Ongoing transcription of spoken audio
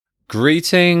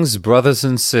Greetings, brothers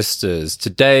and sisters.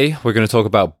 Today, we're going to talk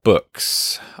about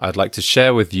books. I'd like to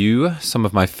share with you some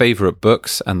of my favorite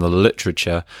books and the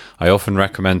literature I often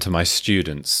recommend to my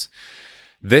students.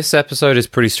 This episode is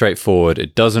pretty straightforward.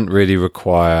 It doesn't really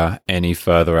require any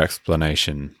further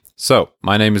explanation. So,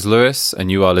 my name is Lewis,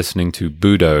 and you are listening to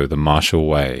Budo, the Martial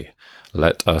Way.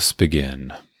 Let us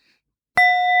begin.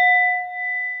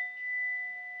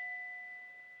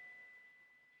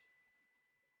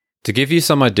 To give you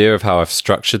some idea of how I've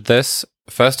structured this,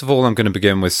 first of all, I'm going to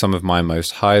begin with some of my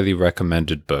most highly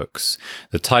recommended books,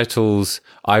 the titles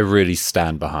I really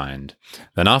stand behind.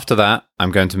 Then after that, I'm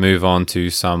going to move on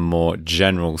to some more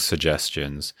general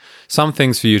suggestions, some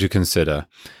things for you to consider.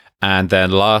 And then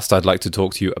last, I'd like to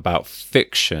talk to you about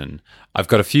fiction. I've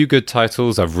got a few good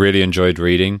titles I've really enjoyed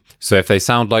reading, so if they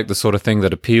sound like the sort of thing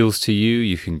that appeals to you,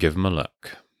 you can give them a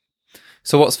look.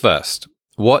 So what's first?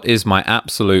 What is my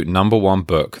absolute number one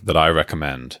book that I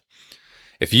recommend?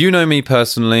 If you know me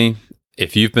personally,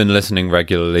 if you've been listening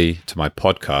regularly to my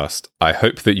podcast, I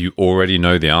hope that you already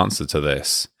know the answer to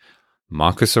this.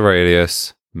 Marcus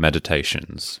Aurelius,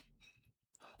 Meditations.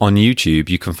 On YouTube,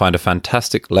 you can find a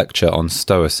fantastic lecture on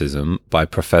Stoicism by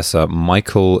Professor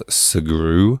Michael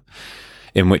Sugrue,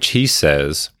 in which he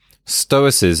says,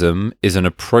 Stoicism is an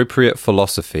appropriate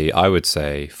philosophy, I would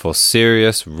say, for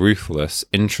serious, ruthless,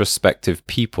 introspective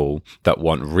people that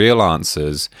want real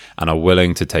answers and are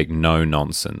willing to take no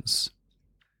nonsense.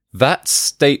 That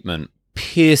statement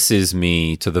pierces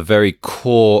me to the very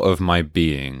core of my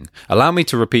being. Allow me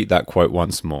to repeat that quote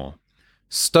once more.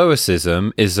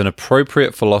 Stoicism is an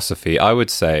appropriate philosophy, I would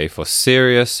say, for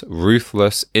serious,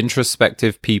 ruthless,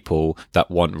 introspective people that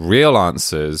want real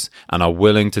answers and are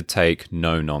willing to take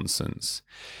no nonsense.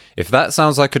 If that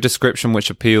sounds like a description which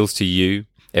appeals to you,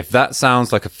 if that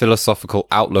sounds like a philosophical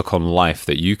outlook on life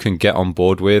that you can get on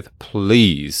board with,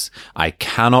 please, I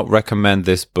cannot recommend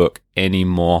this book any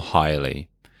more highly.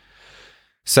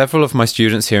 Several of my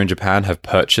students here in Japan have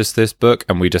purchased this book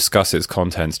and we discuss its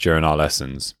contents during our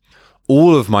lessons.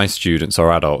 All of my students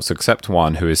are adults except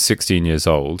one who is 16 years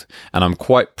old, and I'm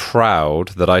quite proud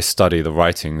that I study the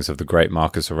writings of the great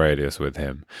Marcus Aurelius with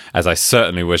him, as I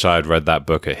certainly wish I had read that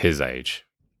book at his age.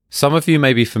 Some of you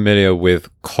may be familiar with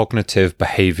cognitive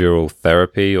behavioral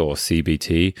therapy, or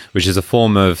CBT, which is a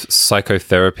form of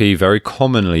psychotherapy very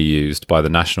commonly used by the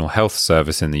National Health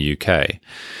Service in the UK.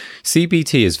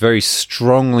 CBT is very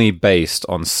strongly based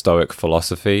on Stoic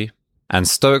philosophy, and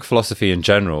Stoic philosophy in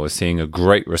general is seeing a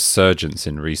great resurgence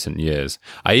in recent years.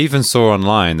 I even saw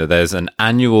online that there's an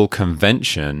annual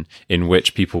convention in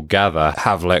which people gather,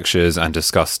 have lectures, and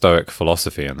discuss Stoic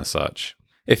philosophy and the such.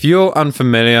 If you're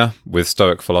unfamiliar with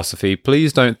Stoic philosophy,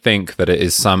 please don't think that it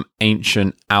is some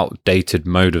ancient, outdated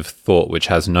mode of thought which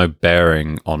has no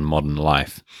bearing on modern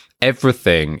life.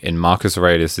 Everything in Marcus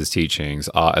Aurelius' teachings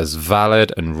are as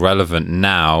valid and relevant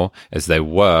now as they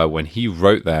were when he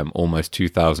wrote them almost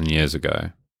 2,000 years ago.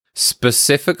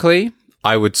 Specifically,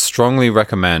 I would strongly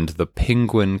recommend the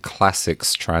Penguin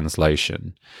Classics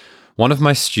translation. One of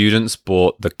my students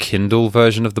bought the Kindle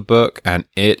version of the book, and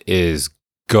it is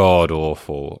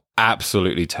god-awful,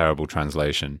 absolutely terrible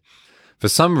translation. For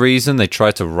some reason, they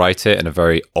tried to write it in a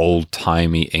very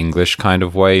old-timey English kind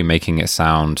of way, making it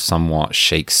sound somewhat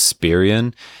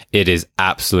Shakespearean. It is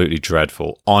absolutely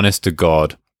dreadful. Honest to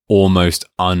God, almost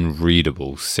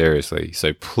unreadable, seriously.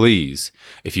 So please,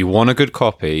 if you want a good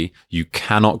copy, you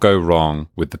cannot go wrong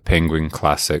with the Penguin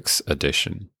Classics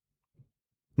edition.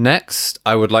 Next,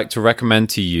 I would like to recommend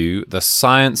to you The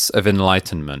Science of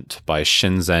Enlightenment by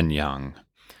Shinzen Young.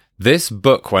 This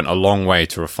book went a long way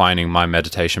to refining my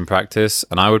meditation practice,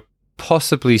 and I would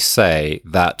possibly say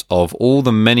that of all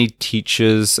the many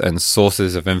teachers and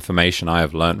sources of information I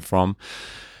have learned from,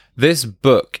 this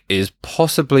book is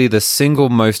possibly the single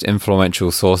most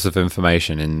influential source of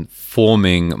information in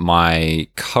forming my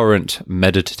current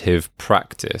meditative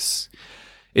practice.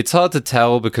 It's hard to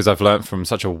tell because I've learnt from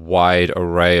such a wide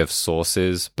array of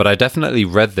sources, but I definitely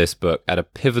read this book at a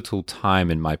pivotal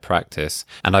time in my practice,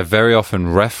 and I very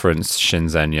often reference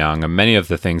Shinzen Young and many of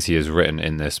the things he has written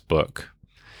in this book.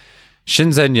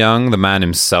 Shinzen Young, the man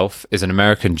himself, is an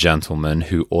American gentleman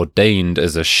who ordained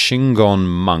as a Shingon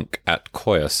monk at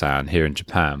Koyasan here in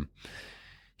Japan.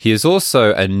 He is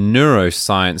also a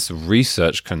neuroscience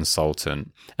research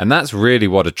consultant, and that's really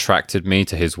what attracted me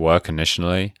to his work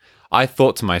initially. I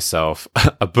thought to myself,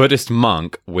 a Buddhist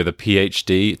monk with a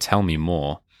PhD, tell me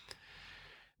more.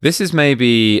 This is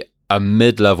maybe a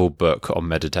mid-level book on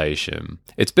meditation.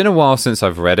 It's been a while since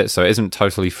I've read it, so it isn't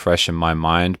totally fresh in my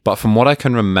mind, but from what I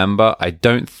can remember, I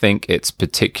don't think it's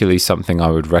particularly something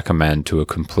I would recommend to a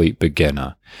complete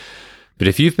beginner. But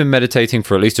if you've been meditating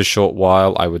for at least a short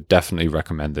while, I would definitely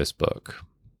recommend this book.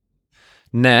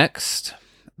 Next,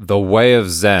 The Way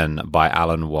of Zen by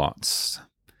Alan Watts.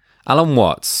 Alan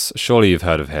Watts, surely you've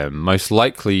heard of him. Most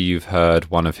likely you've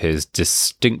heard one of his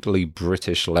distinctly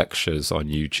British lectures on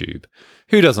YouTube.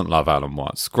 Who doesn't love Alan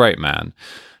Watts? Great man.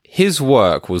 His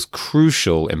work was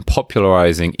crucial in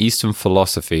popularizing Eastern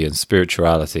philosophy and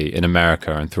spirituality in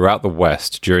America and throughout the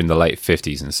West during the late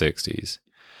 50s and 60s.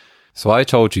 So I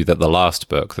told you that the last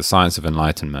book, The Science of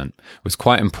Enlightenment, was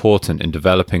quite important in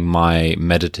developing my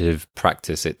meditative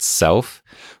practice itself.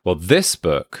 Well, this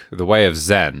book, The Way of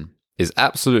Zen, is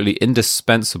absolutely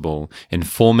indispensable in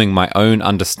forming my own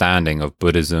understanding of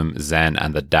Buddhism, Zen,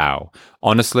 and the Tao.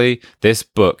 Honestly, this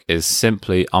book is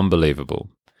simply unbelievable.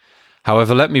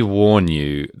 However, let me warn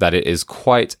you that it is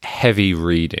quite heavy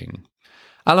reading.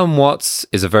 Alan Watts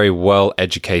is a very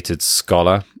well-educated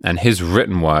scholar, and his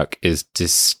written work is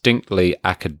distinctly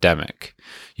academic.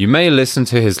 You may listen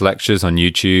to his lectures on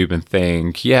YouTube and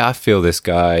think, yeah, I feel this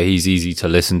guy, he's easy to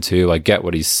listen to, I get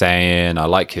what he's saying, I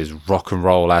like his rock and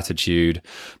roll attitude.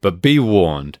 But be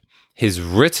warned, his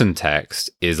written text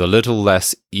is a little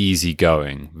less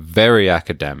easygoing, very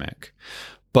academic,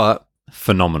 but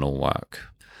phenomenal work.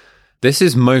 This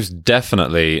is most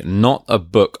definitely not a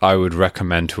book I would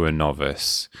recommend to a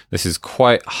novice. This is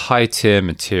quite high-tier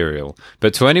material,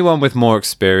 but to anyone with more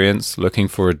experience looking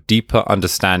for a deeper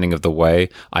understanding of the way,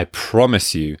 I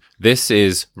promise you, this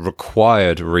is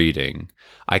required reading.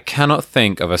 I cannot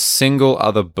think of a single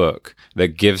other book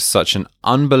that gives such an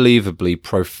unbelievably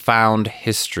profound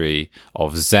history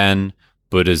of Zen,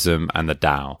 Buddhism, and the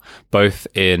Tao, both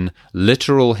in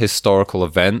literal historical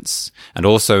events and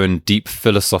also in deep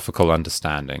philosophical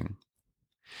understanding.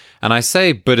 And I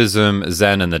say Buddhism,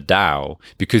 Zen, and the Tao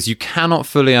because you cannot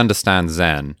fully understand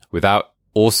Zen without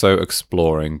also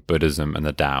exploring Buddhism and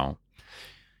the Tao.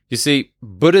 You see,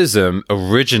 Buddhism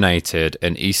originated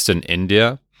in Eastern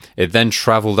India. It then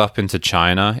traveled up into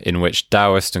China, in which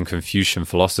Taoist and Confucian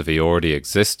philosophy already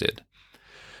existed.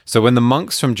 So when the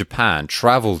monks from Japan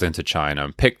traveled into China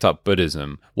and picked up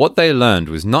Buddhism, what they learned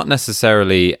was not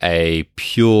necessarily a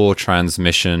pure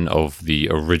transmission of the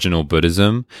original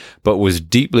Buddhism, but was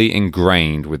deeply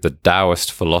ingrained with the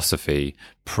Taoist philosophy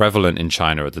prevalent in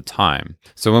China at the time.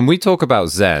 So when we talk about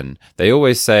Zen, they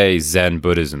always say Zen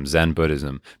Buddhism,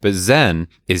 but Zen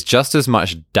is just as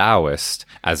much Taoist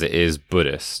as it is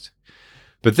Buddhist.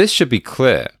 But this should be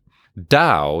clear.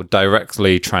 Tao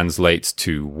directly translates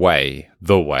to way,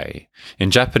 the way.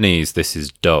 In Japanese, this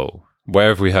is Do. Where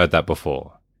have we heard that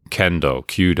before? Kendo,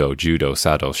 Kyudo, Judo,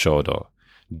 Sado, Shodo.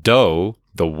 Do,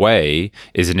 the way,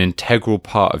 is an integral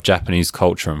part of Japanese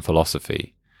culture and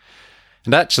philosophy.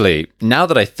 And actually, now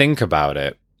that I think about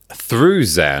it, through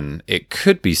Zen, it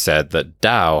could be said that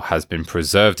Tao has been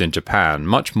preserved in Japan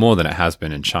much more than it has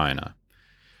been in China.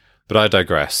 But I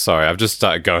digress. Sorry, I've just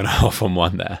started going off on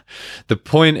one there. The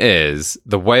point is,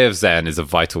 The Way of Zen is a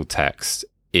vital text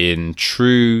in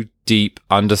true, deep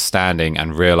understanding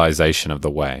and realization of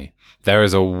the way. There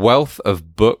is a wealth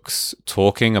of books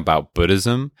talking about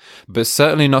Buddhism, but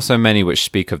certainly not so many which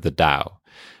speak of the Tao.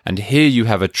 And here you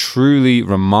have a truly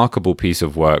remarkable piece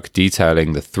of work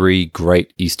detailing the three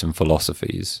great Eastern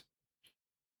philosophies.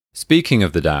 Speaking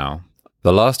of the Tao,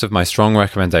 the last of my strong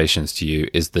recommendations to you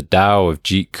is The Tao of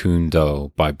Jeet Kune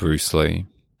Do by Bruce Lee.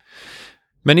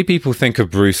 Many people think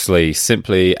of Bruce Lee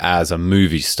simply as a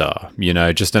movie star,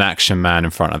 just an action man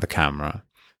in front of the camera.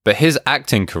 But his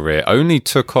acting career only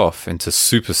took off into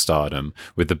superstardom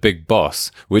with The Big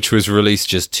Boss, which was released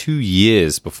just 2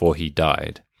 years before he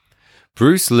died.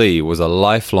 Bruce Lee was a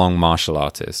lifelong martial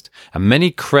artist, and many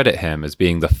credit him as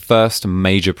being the first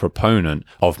major proponent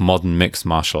of modern mixed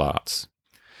martial arts.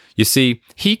 You see,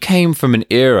 he came from an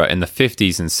era in the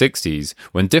 50s and 60s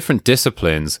when different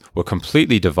disciplines were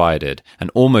completely divided and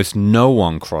almost no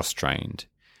one cross-trained.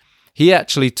 He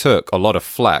actually took a lot of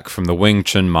flack from the Wing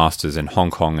Chun masters in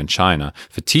Hong Kong and China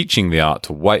for teaching the art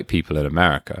to white people in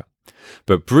America.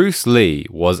 But Bruce Lee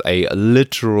was a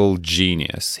literal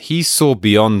genius. He saw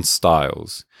beyond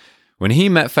styles. When he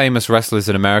met famous wrestlers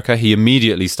in America, he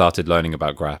immediately started learning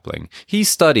about grappling. He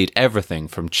studied everything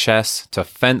from chess to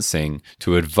fencing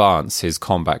to advance his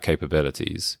combat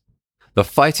capabilities. The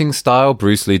fighting style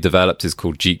Bruce Lee developed is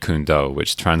called Jeet Kune Do,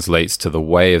 which translates to the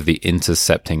way of the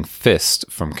intercepting fist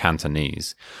from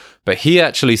Cantonese. But he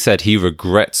actually said he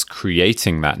regrets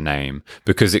creating that name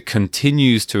because it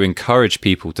continues to encourage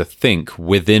people to think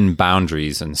within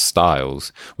boundaries and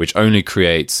styles, which only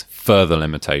creates further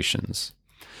limitations.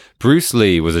 Bruce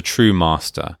Lee was a true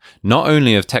master, not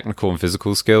only of technical and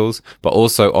physical skills, but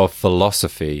also of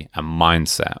philosophy and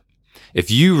mindset.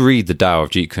 If you read The Tao of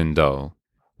Jeet Kune Do,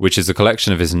 which is a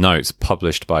collection of his notes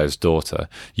published by his daughter,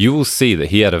 you will see that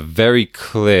he had a very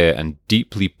clear and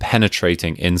deeply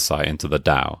penetrating insight into the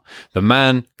Tao. The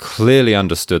man clearly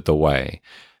understood the way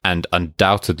and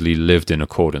undoubtedly lived in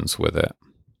accordance with it.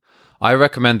 I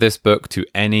recommend this book to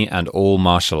any and all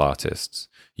martial artists.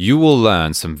 You will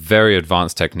learn some very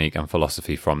advanced technique and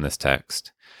philosophy from this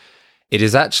text. It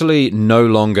is actually no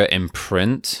longer in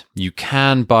print. You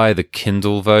can buy the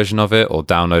Kindle version of it or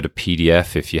download a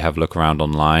PDF if you have a look around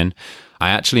online.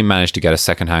 I actually managed to get a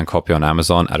secondhand copy on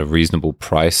Amazon at a reasonable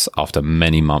price after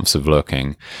many months of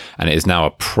looking, and it is now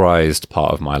a prized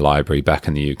part of my library back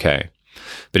in the UK.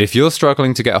 But if you're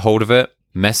struggling to get a hold of it,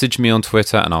 message me on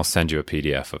Twitter and I'll send you a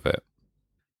PDF of it.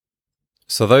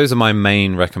 So those are my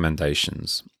main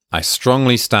recommendations. I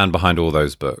strongly stand behind all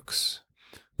those books.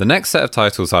 The next set of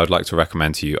titles I would like to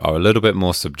recommend to you are a little bit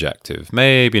more subjective,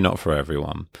 maybe not for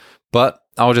everyone, but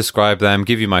I'll describe them,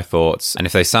 give you my thoughts, and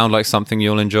if they sound like something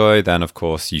you'll enjoy, then of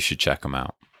course you should check them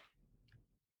out.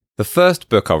 The first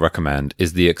book I'll recommend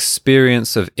is The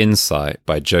Experience of Insight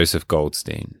by Joseph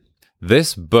Goldstein.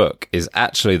 This book is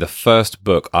actually the first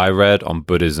book I read on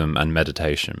Buddhism and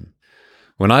meditation.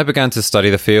 When I began to study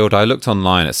the field, I looked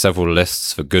online at several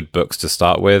lists for good books to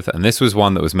start with, and this was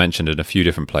one that was mentioned in a few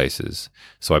different places.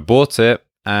 So I bought it,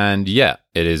 and yeah,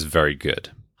 it is very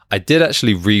good. I did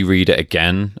actually reread it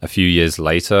again a few years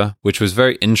later, which was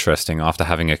very interesting after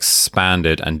having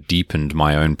expanded and deepened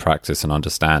my own practice and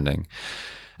understanding.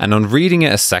 And on reading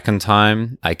it a second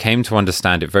time, I came to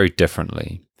understand it very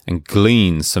differently and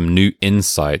glean some new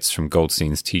insights from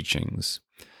Goldstein's teachings.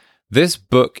 This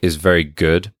book is very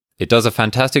good. It does a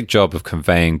fantastic job of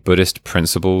conveying Buddhist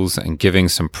principles and giving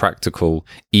some practical,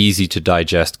 easy to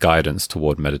digest guidance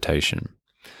toward meditation.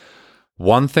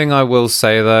 One thing I will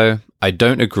say though, I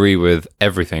don't agree with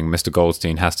everything Mr.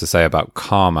 Goldstein has to say about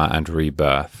karma and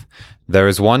rebirth. There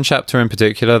is one chapter in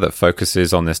particular that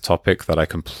focuses on this topic that I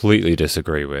completely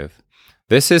disagree with.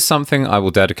 This is something I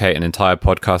will dedicate an entire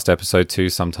podcast episode to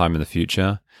sometime in the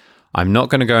future. I'm not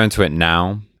going to go into it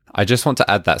now. I just want to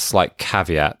add that slight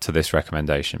caveat to this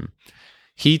recommendation.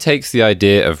 He takes the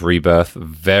idea of rebirth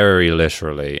very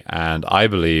literally, and I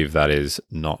believe that is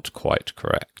not quite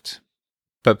correct.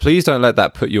 But please don't let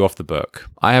that put you off the book.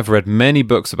 I have read many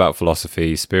books about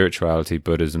philosophy, spirituality,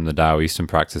 Buddhism, the Tao, Eastern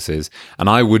practices, and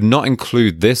I would not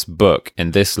include this book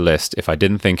in this list if I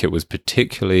didn't think it was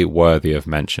particularly worthy of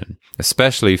mention,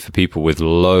 especially for people with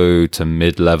low to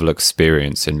mid-level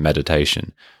experience in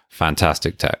meditation.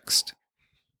 Fantastic text.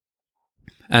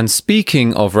 And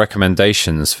speaking of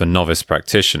recommendations for novice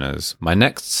practitioners, my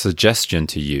next suggestion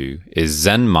to you is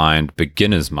Zen Mind,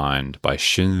 Beginner's Mind by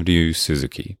Shunryu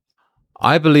Suzuki.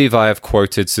 I believe I have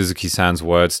quoted Suzuki-san's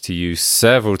words to you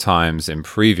several times in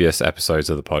previous episodes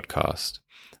of the podcast.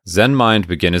 Zen Mind,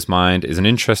 Beginner's Mind is an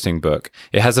interesting book.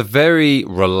 It has a very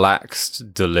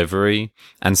relaxed delivery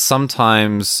and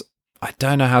sometimes, I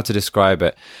don't know how to describe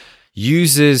it,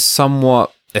 uses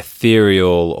somewhat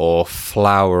ethereal or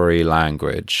flowery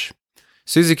language.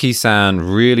 Suzuki-san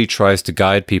really tries to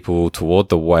guide people toward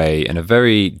the way in a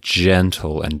very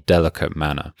gentle and delicate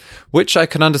manner, which I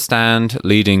can understand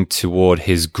leading toward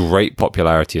his great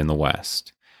popularity in the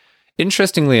West.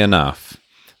 Interestingly enough,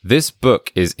 this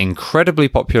book is incredibly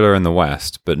popular in the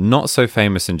West, but not so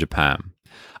famous in Japan.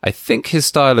 I think his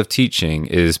style of teaching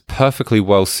is perfectly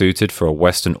well suited for a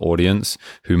Western audience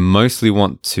who mostly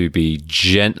want to be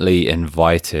gently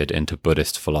invited into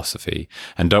Buddhist philosophy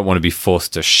and don't want to be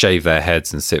forced to shave their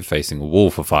heads and sit facing a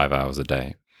wall for 5 hours a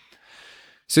day.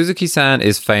 Suzuki-san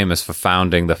is famous for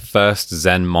founding the first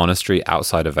Zen monastery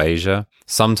outside of Asia,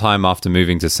 sometime after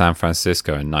moving to San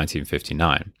Francisco in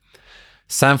 1959.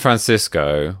 San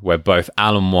Francisco, where both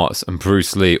Alan Watts and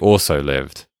Bruce Lee also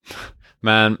lived.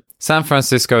 Man, San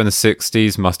Francisco in the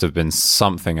 60s must have been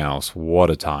something else.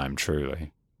 What a time,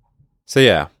 truly. So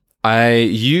yeah, I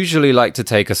usually like to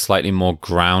take a slightly more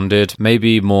grounded,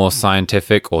 maybe more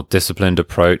scientific or disciplined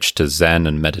approach to Zen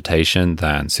and meditation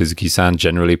than Suzuki-san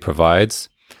generally provides.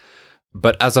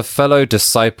 But as a fellow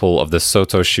disciple of the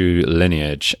Sotoshu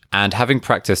lineage, and having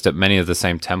practiced at many of the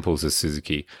same temples as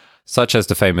Suzuki, such as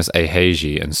the famous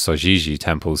Eiheiji and Sojiji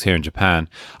temples here in Japan,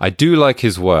 I do like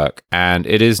his work, and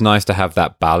it is nice to have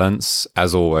that balance,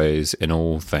 as always, in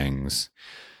all things.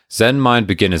 Zen Mind,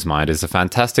 Beginner's Mind is a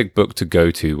fantastic book to go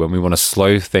to when we want to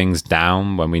slow things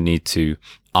down, when we need to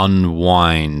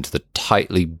unwind the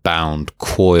tightly bound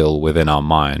coil within our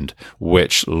mind,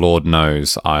 which, Lord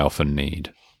knows, I often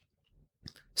need.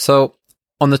 So,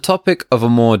 on the topic of a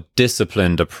more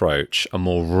disciplined approach, a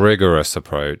more rigorous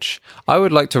approach, I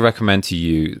would like to recommend to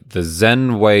you The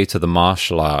Zen Way to the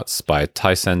Martial Arts by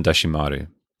Taisen Deshimaru.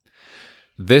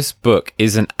 this book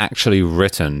isn't actually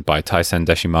written by Taisen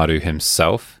Deshimaru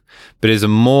himself, but is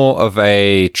more of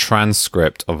a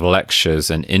transcript of lectures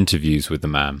and interviews with the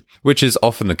man, which is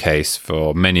often the case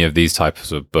for many of these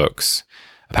types of books,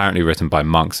 apparently written by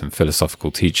monks and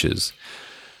philosophical teachers.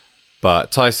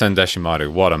 But Taisen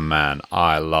Deshimaru, what a man.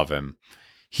 I love him.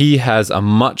 He has a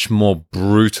much more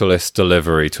brutalist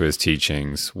delivery to his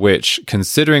teachings, which,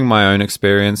 considering my own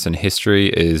experience and history,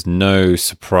 is no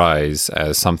surprise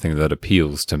as something that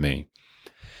appeals to me.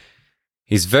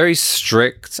 He's very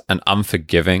strict and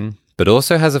unforgiving, but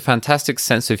also has a fantastic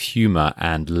sense of humor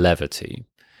and levity.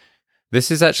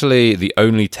 This is actually the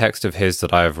only text of his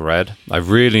that I have read. I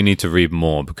really need to read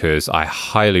more because I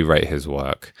highly rate his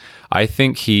work. I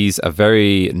think he's a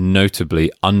very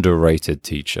notably underrated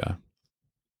teacher.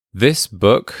 This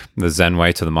book, The Zen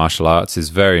Way to the Martial Arts, is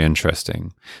very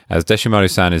interesting, as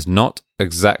Deshimaru-san is not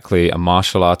exactly a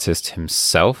martial artist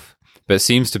himself, but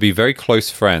seems to be very close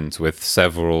friends with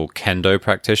several kendo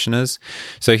practitioners.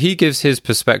 So he gives his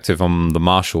perspective on the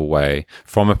martial way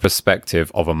from a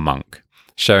perspective of a monk,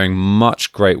 sharing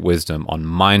much great wisdom on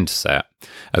mindset,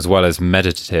 as well as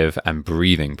meditative and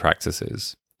breathing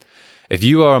practices. If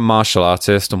you are a martial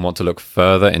artist and want to look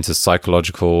further into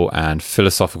psychological and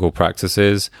philosophical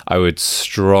practices, I would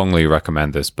strongly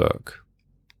recommend this book.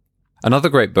 Another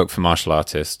great book for martial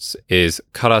artists is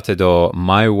Karate-do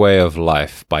My Way of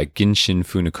Life by Ginshin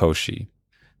Funakoshi.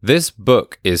 This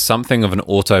book is something of an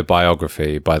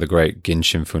autobiography by the great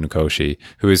Ginshin Funakoshi,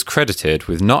 who is credited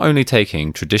with not only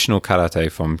taking traditional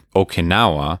karate from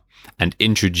Okinawa and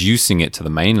introducing it to the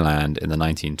mainland in the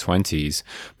 1920s,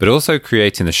 but also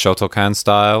creating the Shotokan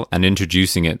style and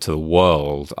introducing it to the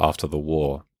world after the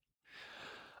war.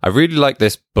 I really like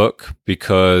this book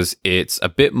because it's a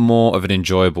bit more of an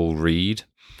enjoyable read,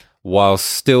 while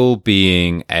still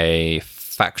being a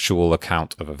factual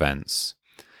account of events.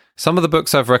 Some of the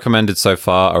books I've recommended so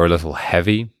far are a little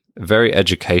heavy, very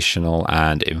educational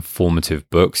and informative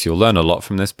books. You'll learn a lot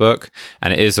from this book,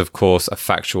 and it is, of course, a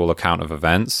factual account of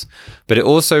events, but it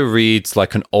also reads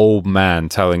like an old man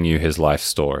telling you his life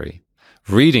story.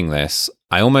 Reading this,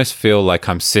 I almost feel like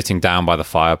I'm sitting down by the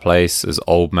fireplace as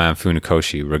old man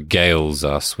Funakoshi regales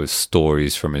us with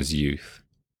stories from his youth.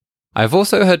 I've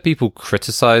also heard people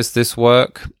criticize this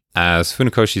work, as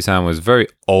Funakoshi-san was very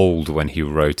old when he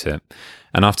wrote it,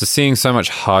 and after seeing so much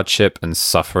hardship and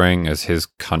suffering as his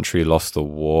country lost the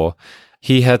war,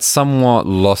 he had somewhat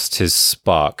lost his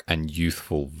spark and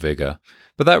youthful vigor.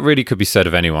 But that really could be said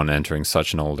of anyone entering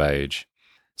such an old age.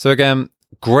 So again,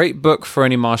 great book for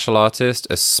any martial artist,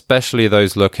 especially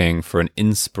those looking for an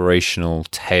inspirational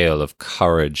tale of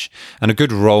courage and a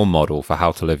good role model for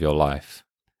how to live your life.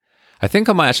 I think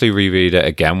I might actually reread it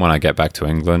again when I get back to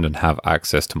England and have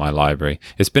access to my library.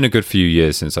 It's been a good few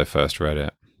years since I first read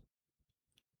it.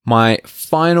 My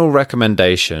final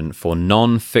recommendation for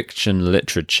non-fiction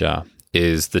literature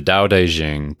is The Tao Te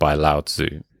Ching by Lao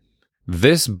Tzu.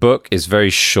 This book is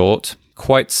very short,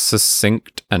 quite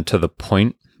succinct and to the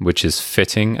point, which is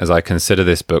fitting as I consider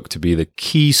this book to be the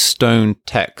keystone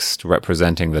text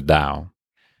representing the Tao.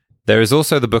 There is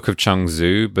also the Book of Chuang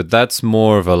Tzu, but that's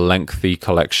more of a lengthy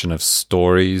collection of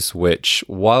stories which,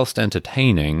 whilst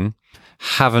entertaining,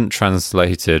 haven't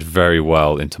translated very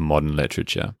well into modern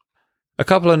literature. A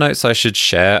couple of notes I should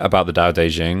share about the Tao Te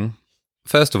Ching.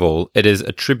 First of all, it is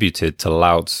attributed to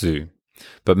Lao Tzu,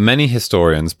 but many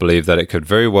historians believe that it could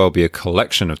very well be a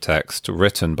collection of text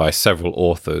written by several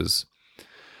authors.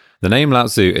 The name Lao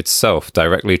Tzu itself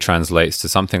directly translates to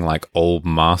something like old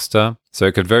master, so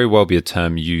it could very well be a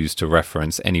term used to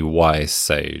reference any wise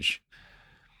sage.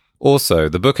 Also,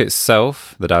 the book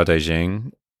itself, the Tao Te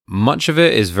Ching, much of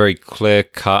it is very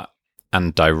clear-cut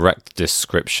and direct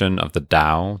description of the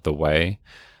Tao, the way,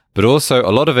 but also a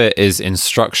lot of it is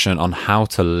instruction on how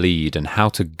to lead and how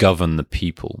to govern the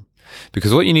people.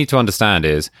 Because what you need to understand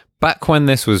is, back when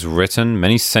this was written,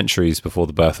 many centuries before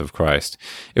the birth of Christ,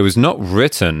 it was not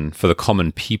written for the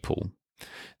common people.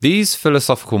 These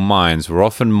philosophical minds were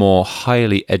often more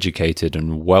highly educated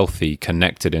and wealthy,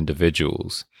 connected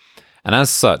individuals, and as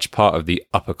such, part of the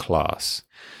upper class.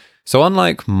 So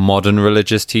unlike modern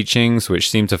religious teachings, which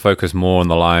seem to focus more on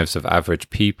the lives of average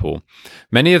people,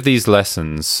 many of these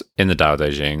lessons in the Tao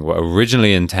Te Ching were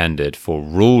originally intended for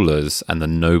rulers and the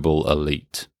noble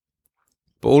elite.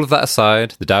 But all of that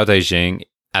aside, the Tao Te Ching,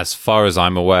 as far as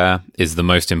I'm aware, is the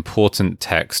most important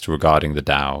text regarding the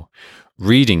Tao.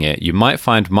 Reading it, you might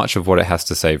find much of what it has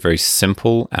to say very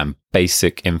simple and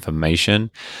basic information,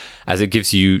 as it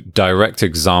gives you direct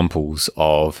examples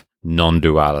of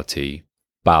non-duality,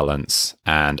 balance,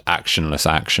 and actionless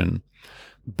action.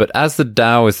 But as the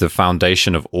Tao is the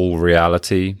foundation of all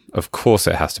reality, of course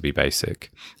it has to be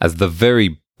basic. As the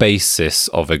very basis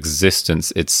of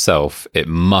existence itself, it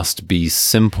must be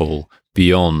simple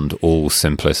beyond all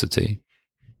simplicity.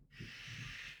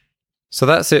 So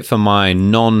that's it for my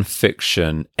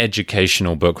non-fiction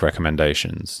educational book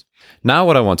recommendations. Now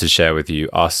what I want to share with you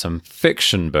are some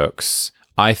fiction books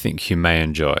I think you may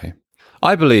enjoy.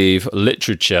 I believe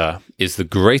literature is the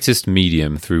greatest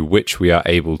medium through which we are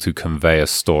able to convey a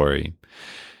story.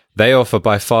 They offer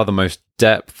by far the most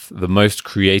depth, the most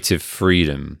creative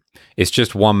freedom. It's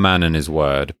just one man and his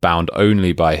word, bound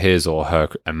only by his or her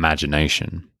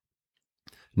imagination.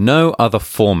 No other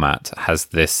format has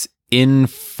this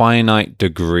infinite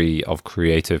degree of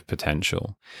creative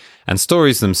potential. And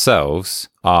stories themselves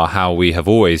are how we have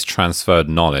always transferred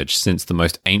knowledge since the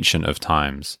most ancient of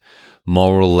times.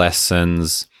 Moral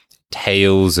lessons,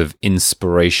 tales of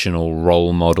inspirational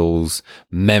role models,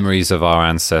 memories of our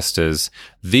ancestors.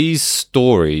 These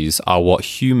stories are what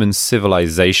human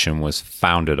civilization was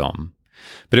founded on.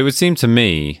 But it would seem to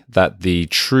me that the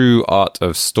true art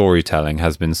of storytelling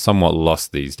has been somewhat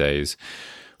lost these days,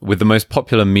 with the most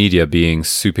popular media being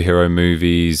superhero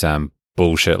movies and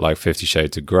bullshit like 50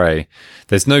 Shades of Grey.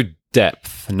 There's no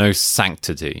depth, no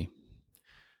sanctity.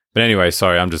 But anyway,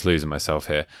 sorry, I'm just losing myself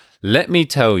here. Let me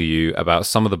tell you about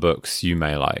some of the books you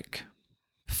may like.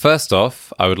 First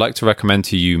off, I would like to recommend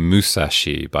to you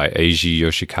Musashi by Eiji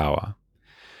Yoshikawa.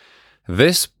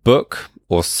 This book,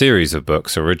 or series of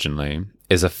books originally,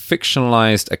 is a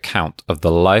fictionalized account of the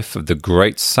life of the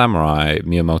great samurai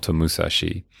Miyamoto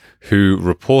Musashi, who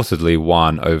reportedly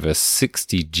won over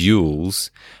 60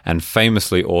 duels and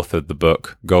famously authored the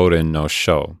book Gorin no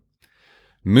Sho.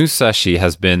 Musashi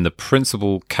has been the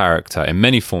principal character in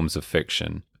many forms of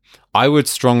fiction. I would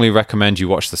strongly recommend you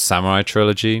watch the Samurai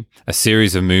Trilogy, a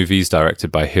series of movies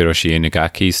directed by Hiroshi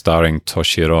Inagaki starring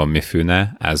Toshiro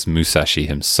Mifune as Musashi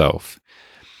himself.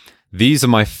 These are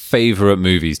my favorite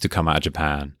movies to come out of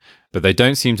Japan, but they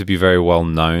don't seem to be very well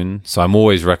known, so I'm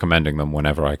always recommending them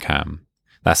whenever I can.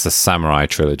 That's the Samurai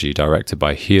Trilogy directed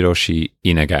by Hiroshi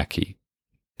Inagaki.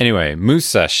 Anyway,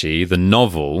 Musashi, the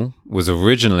novel, was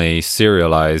originally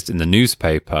serialized in the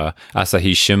newspaper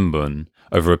Asahi Shimbun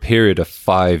over a period of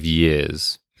 5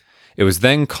 years. It was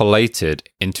then collated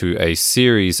into a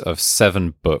series of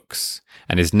 7 books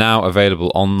and is now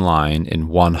available online in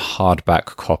one hardback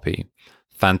copy.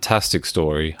 Fantastic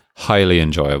story, highly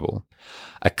enjoyable.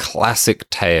 A classic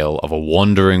tale of a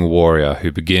wandering warrior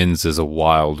who begins as a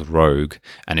wild rogue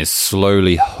and is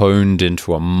slowly honed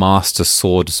into a master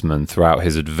swordsman throughout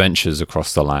his adventures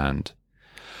across the land.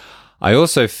 I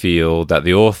also feel that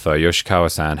the author,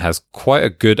 Yoshikawa-san, has quite a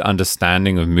good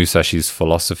understanding of Musashi's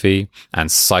philosophy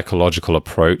and psychological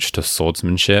approach to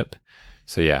swordsmanship.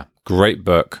 So yeah, great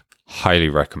book, highly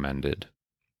recommended.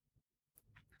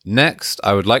 Next,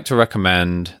 I would like to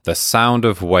recommend The Sound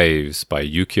of Waves by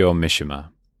Yukio Mishima.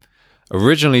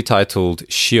 Originally titled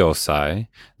Shiosai,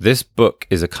 this book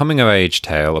is a coming-of-age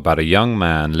tale about a young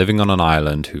man living on an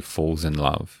island who falls in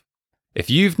love. If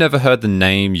you've never heard the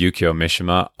name Yukio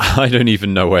Mishima, I don't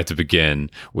even know where to begin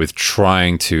with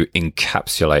trying to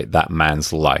encapsulate that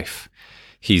man's life.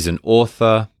 He's an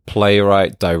author,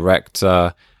 playwright,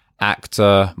 director,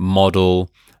 actor,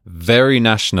 model, very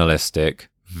nationalistic,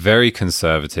 very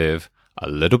conservative, a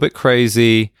little bit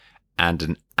crazy, and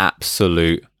an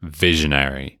absolute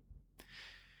visionary.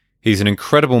 He's an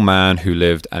incredible man who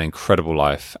lived an incredible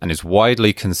life and is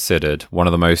widely considered one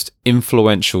of the most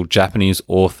influential Japanese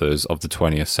authors of the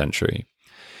 20th century.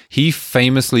 He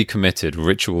famously committed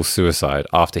ritual suicide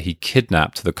after he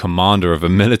kidnapped the commander of a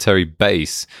military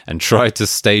base and tried to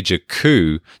stage a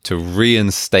coup to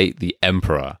reinstate the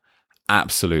emperor.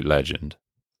 Absolute legend.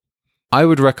 I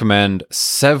would recommend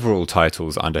several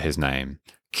titles under his name.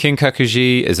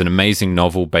 Kinkakuji is an amazing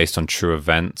novel based on true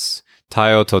events.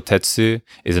 Taiyo to Tetsu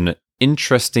is an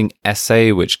interesting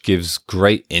essay which gives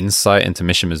great insight into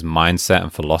Mishima's mindset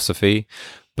and philosophy.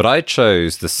 But I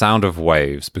chose The Sound of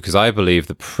Waves because I believe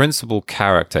the principal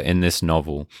character in this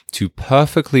novel to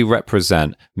perfectly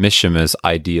represent Mishima's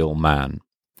ideal man.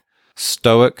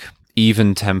 Stoic,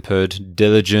 even-tempered,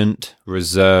 diligent,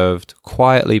 reserved,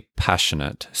 quietly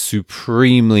passionate,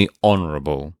 supremely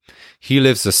honorable. He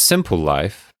lives a simple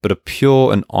life, but a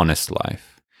pure and honest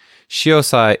life.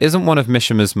 Shiosai isn't one of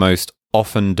Mishima's most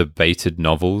often debated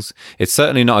novels. It's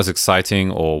certainly not as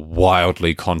exciting or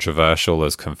wildly controversial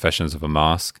as Confessions of a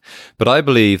Mask, but I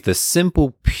believe the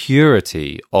simple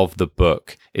purity of the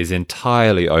book is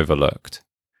entirely overlooked.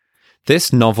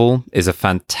 This novel is a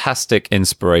fantastic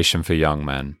inspiration for young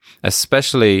men,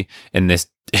 especially in this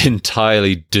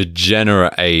entirely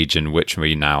degenerate age in which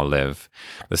we now live.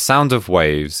 The Sound of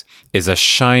Waves is a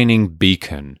shining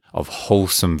beacon of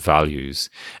wholesome values,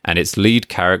 and its lead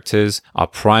characters are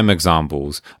prime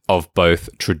examples of both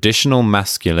traditional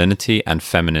masculinity and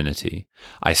femininity.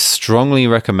 I strongly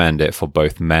recommend it for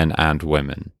both men and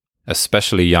women,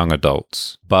 especially young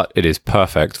adults, but it is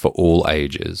perfect for all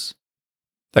ages.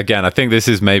 Again, I think this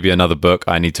is maybe another book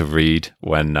I need to read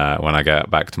when I get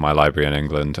back to my library in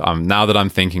England. Now that I'm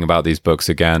thinking about these books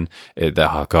again,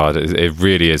 it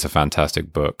really is a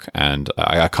fantastic book, and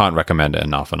I can't recommend it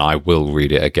enough, and I will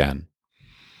read it again.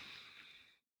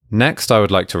 Next, I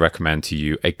would like to recommend to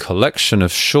you a collection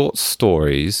of short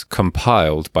stories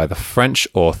compiled by the French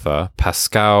author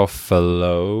Pascal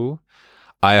Faliot.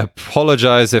 I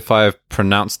apologize if I have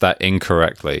pronounced that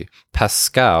incorrectly.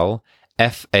 Pascal Fauliot.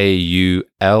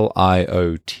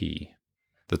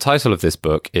 The title of this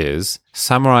book is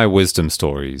Samurai Wisdom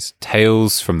Stories,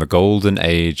 Tales from the Golden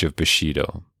Age of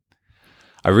Bushido.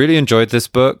 I really enjoyed this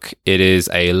book. It is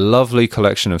a lovely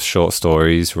collection of short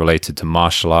stories related to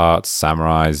martial arts,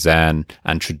 samurai, zen,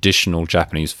 and traditional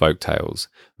Japanese folk tales.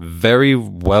 Very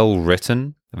well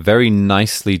written, very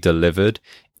nicely delivered,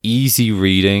 easy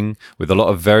reading, with a lot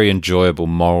of very enjoyable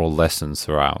moral lessons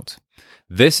throughout.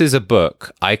 This is a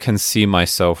book I can see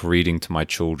myself reading to my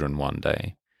children one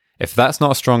day. If that's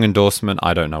not a strong endorsement,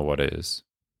 I don't know what is.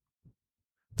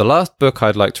 The last book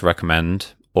I'd like to recommend,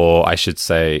 or I should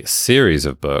say series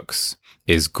of books,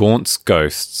 is Gaunt's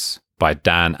Ghosts by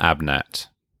Dan Abnett.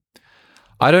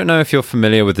 I don't know if you're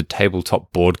familiar with the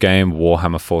tabletop board game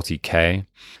Warhammer 40k.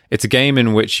 It's a game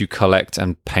in which you collect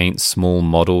and paint small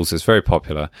models. It's very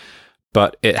popular.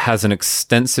 But it has an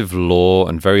extensive lore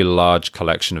and very large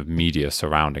collection of media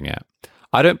surrounding it.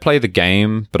 I don't play the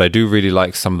game, but I do really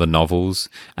like some of the novels,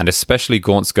 and especially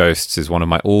Gaunt's Ghosts is one of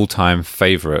my all-time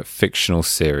favorite fictional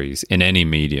series in any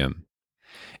medium.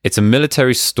 It's a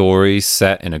military story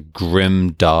set in a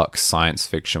grim, dark science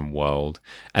fiction world,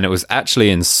 and it was actually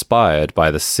inspired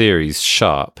by the series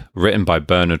Sharp, written by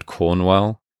Bernard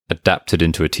Cornwell, adapted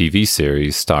into a TV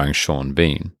series starring Sean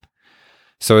Bean.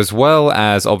 So as well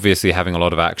as obviously having a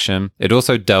lot of action, it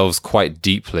also delves quite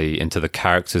deeply into the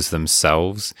characters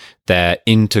themselves, their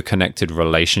interconnected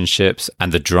relationships,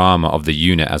 and the drama of the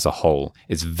unit as a whole.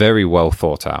 It's very well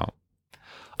thought out.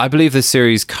 I believe this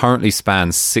series currently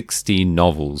spans 60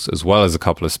 novels, as well as a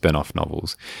couple of spin-off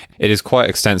novels. It is quite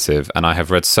extensive, and I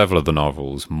have read several of the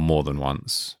novels more than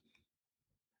once.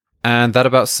 And that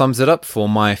about sums it up for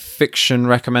my fiction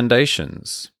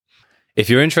recommendations. If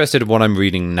you're interested in what I'm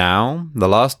reading now, the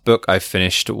last book I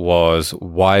finished was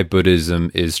Why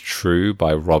Buddhism is True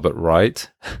by Robert Wright.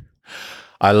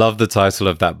 I love the title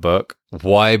of that book,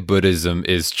 Why Buddhism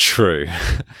is True.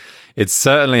 It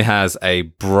certainly has a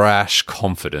brash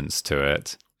confidence to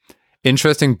it.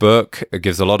 Interesting book. It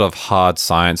gives a lot of hard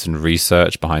science and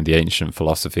research behind the ancient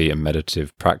philosophy and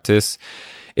meditative practice.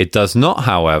 It does not,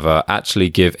 however, actually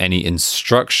give any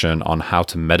instruction on how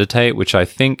to meditate, which I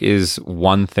think is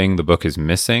one thing the book is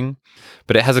missing,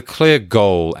 but it has a clear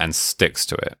goal and sticks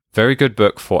to it. Very good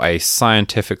book for a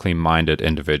scientifically minded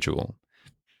individual.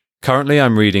 Currently,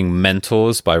 I'm reading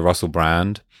Mentors by Russell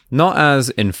Brand. Not as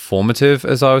informative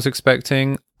as I was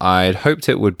expecting. I'd hoped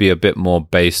it would be a bit more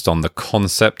based on the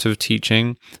concept of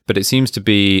teaching, but it seems to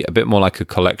be a bit more like a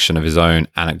collection of his own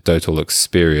anecdotal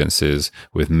experiences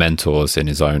with mentors in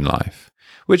his own life,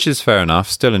 which is fair enough,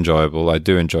 still enjoyable. I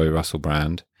do enjoy Russell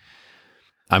Brand.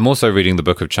 I'm also reading the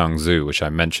Book of Chuang Tzu, which I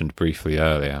mentioned briefly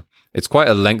earlier. It's quite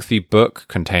a lengthy book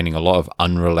containing a lot of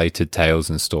unrelated tales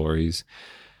and stories.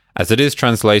 As it is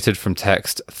translated from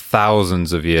text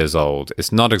thousands of years old,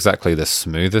 it's not exactly the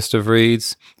smoothest of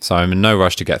reads, so I'm in no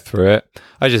rush to get through it.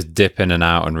 I just dip in and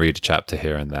out and read a chapter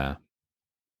here and there.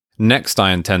 Next,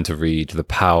 I intend to read The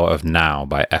Power of Now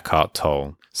by Eckhart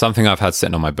Tolle, something I've had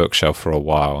sitting on my bookshelf for a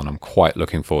while, and I'm quite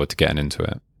looking forward to getting into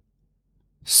it.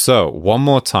 So, one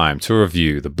more time to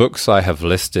review the books I have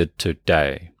listed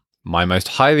today. My most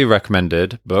highly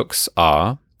recommended books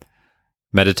are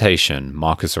Meditation,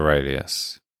 Marcus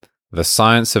Aurelius; The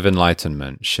Science of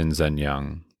Enlightenment, Shinzen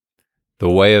Young; The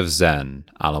Way of Zen,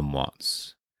 Alan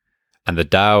Watts; and The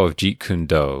Tao of Jeet Kune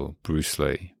Do, Bruce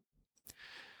Lee.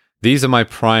 These are my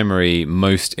primary,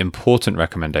 most important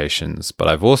recommendations, but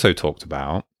I've also talked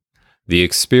about The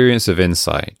Experience of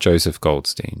Insight, Joseph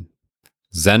Goldstein;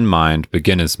 Zen Mind,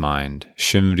 Beginner's Mind,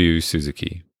 Shunryu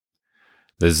Suzuki;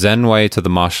 The Zen Way to the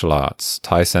Martial Arts,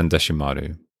 Taisen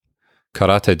Deshimaru;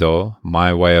 Karate Do,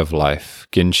 My Way of Life,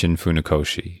 Genshin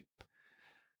Funakoshi;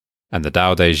 and The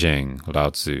Tao Te Ching, Lao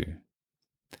Tzu.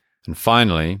 And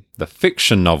finally, the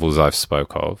fiction novels I've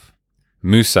spoke of: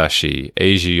 Musashi,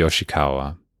 Eiji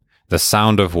Yoshikawa; The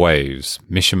Sound of Waves,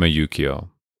 Mishima Yukio;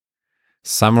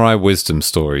 Samurai Wisdom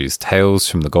Stories, Tales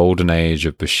from the Golden Age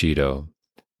of Bushido,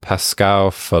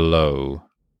 Pascal Fallot;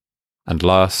 and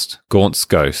last, Gaunt's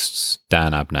Ghosts,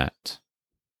 Dan Abnett.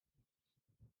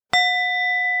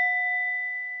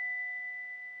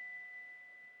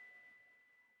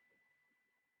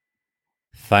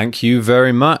 Thank you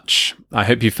very much. I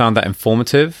hope you found that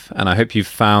informative, and I hope you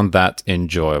found that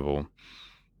enjoyable.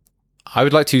 I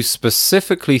would like to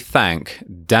specifically thank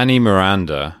Danny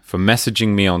Miranda for messaging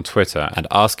me on Twitter and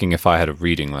asking if I had a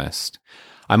reading list.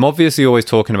 I'm obviously always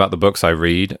talking about the books I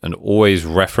read and always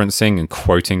referencing and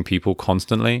quoting people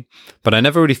constantly, but I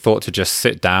never really thought to just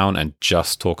sit down and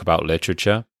just talk about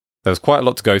literature. There was quite a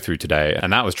lot to go through today,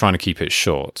 and that was trying to keep it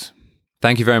short.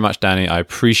 Thank you very much, Danny. I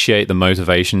appreciate the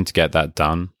motivation to get that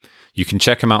done. You can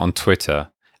check him out on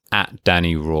Twitter,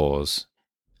 @DannyRoars.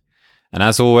 And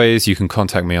as always, you can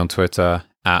contact me on Twitter,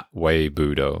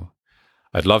 @WayBudo.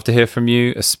 I'd love to hear from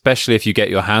you, especially if you get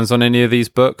your hands on any of these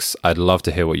books. I'd love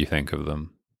to hear what you think of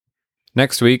them.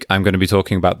 Next week, I'm going to be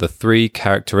talking about the 3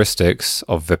 characteristics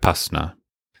of Vipassana.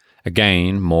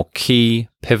 Again, more key,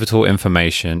 pivotal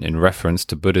information in reference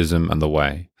to Buddhism and the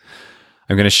way.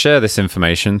 I'm going to share this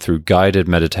information through guided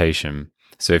meditation.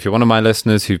 So if you're one of my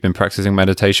listeners who've been practicing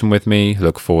meditation with me,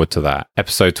 look forward to that.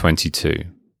 Episode 22.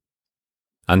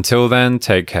 Until then,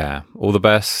 take care. All the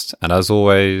best. And as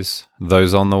always,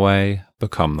 those on the way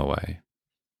become the way.